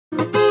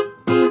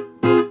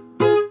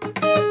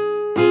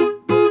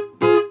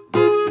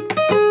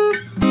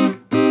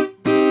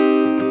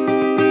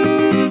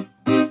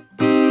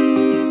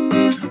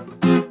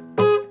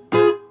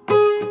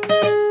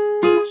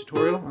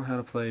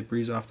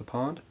Breeze Off the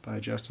Pond by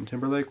Justin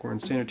Timberlake. We're in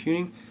standard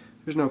tuning.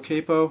 There's no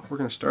capo. We're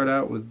going to start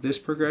out with this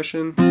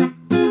progression. Then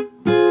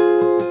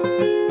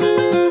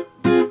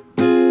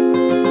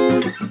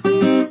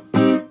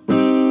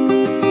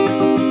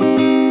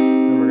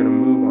we're going to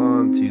move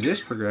on to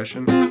this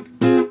progression.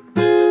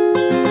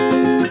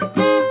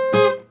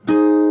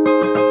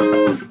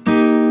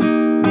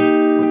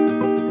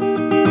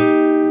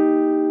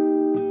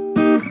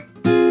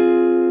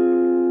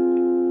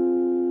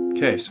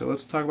 Okay, so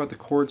let's talk about the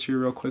chords here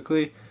real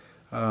quickly.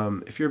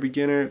 If you're a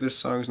beginner, this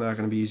song's not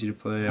going to be easy to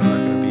play. I'm not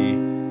going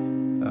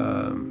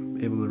to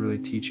be able to really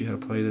teach you how to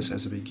play this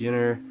as a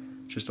beginner.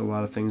 Just a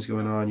lot of things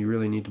going on. You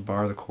really need to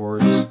bar the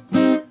chords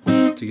to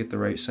get the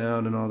right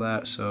sound and all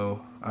that,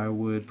 so I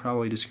would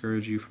probably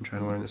discourage you from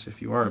trying to learn this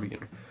if you are a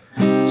beginner.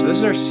 So this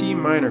is our C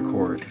minor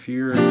chord. If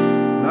you're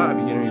not a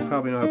beginner, you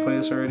probably know how to play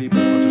this already, but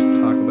I'll just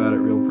talk about it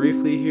real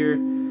briefly here.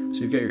 So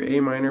you've got your A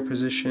minor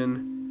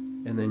position,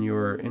 and then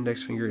your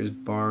index finger is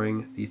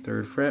barring the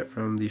 3rd fret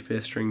from the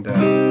 5th string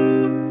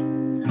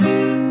down.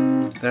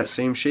 That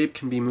same shape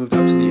can be moved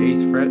up to the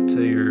 8th fret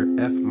to your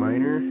F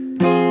minor.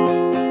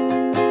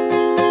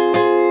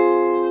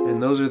 And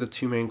those are the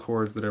two main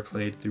chords that are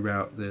played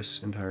throughout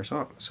this entire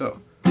song. So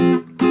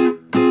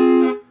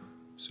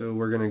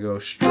we're going to go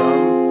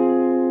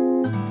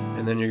strum,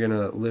 and then you're going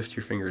to lift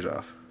your fingers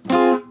off.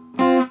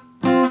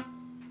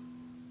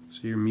 So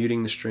you're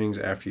muting the strings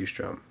after you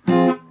strum.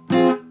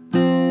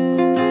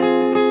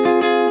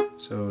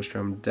 So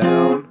strum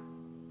down,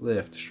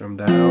 lift, strum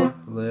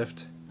down,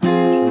 lift,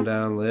 strum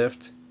down,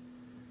 lift.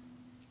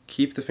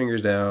 Keep the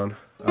fingers down,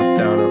 up,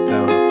 down, up,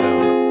 down, up, down,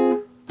 up.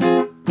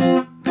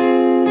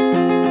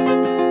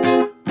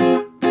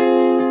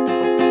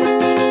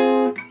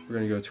 We're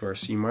going to go to our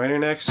C minor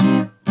next.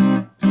 Same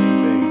thing.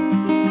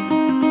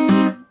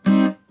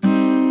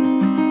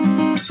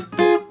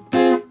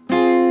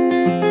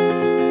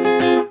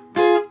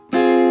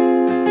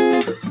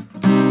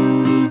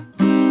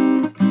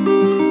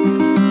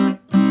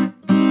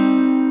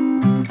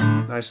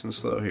 Nice and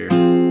slow here.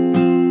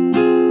 And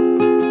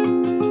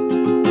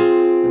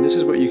this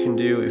is what you can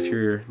do if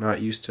you're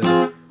not used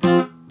to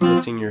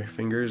lifting your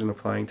fingers and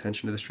applying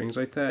tension to the strings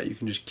like that. You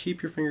can just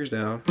keep your fingers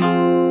down.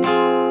 And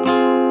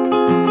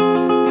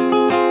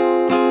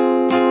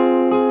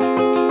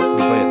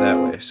play it that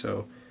way.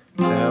 So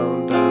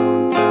down,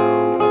 down,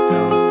 down, up,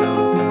 down, up, down,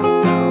 up, down,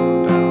 up,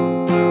 down,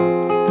 down,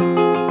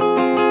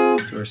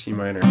 down. To our C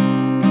minor.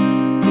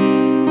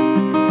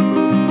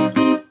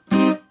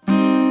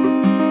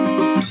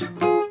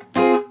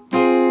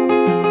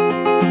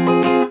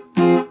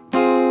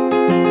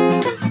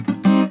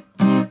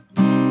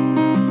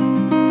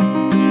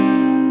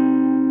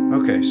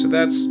 Okay, so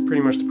that's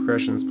pretty much the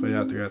progression that's played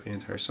out throughout the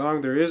entire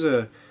song. There is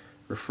a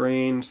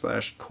refrain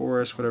 /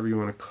 chorus, whatever you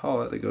want to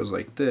call it, that goes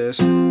like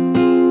this.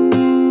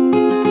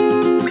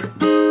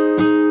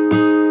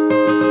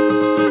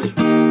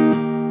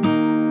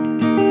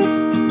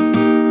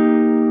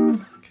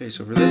 Okay,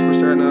 so for this we're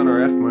starting on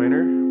our F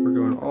minor. We're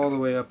going all the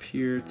way up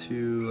here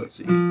to, let's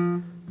see,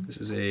 this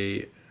is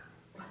a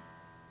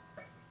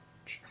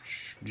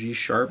G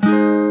sharp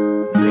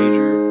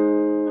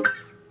major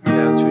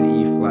down to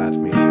an E flat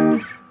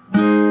major.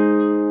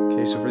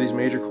 So for these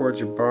major chords,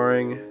 you're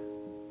barring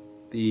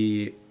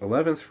the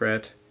 11th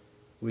fret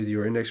with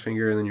your index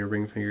finger, and then your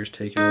ring finger is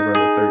taking over on the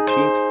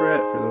 13th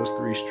fret for those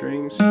 3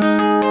 strings.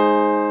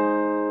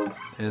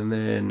 And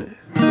then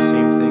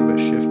same thing, but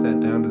shift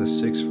that down to the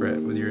 6th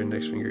fret with your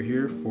index finger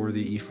here for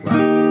the E flat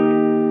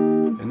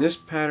chord. And this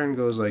pattern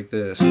goes like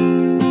this.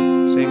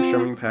 Same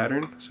strumming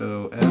pattern,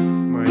 so F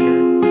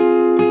minor,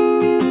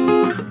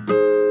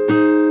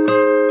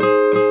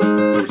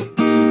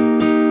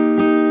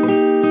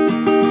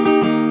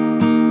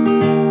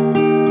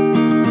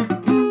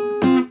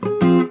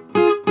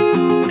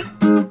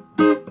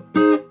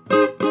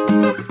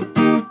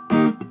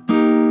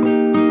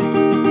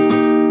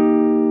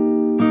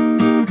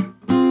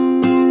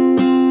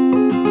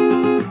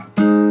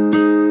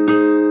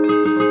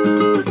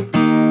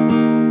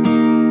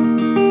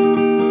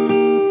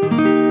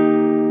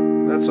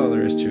 that's all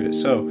there is to it.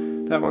 So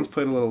that one's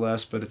played a little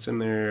less, but it's in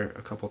there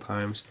a couple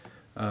times.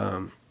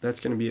 That's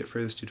going to be it for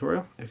this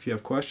tutorial. If you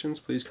have questions,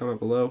 please comment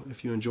below.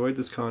 If you enjoyed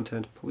this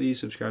content, please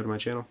subscribe to my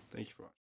channel. Thank you for watching.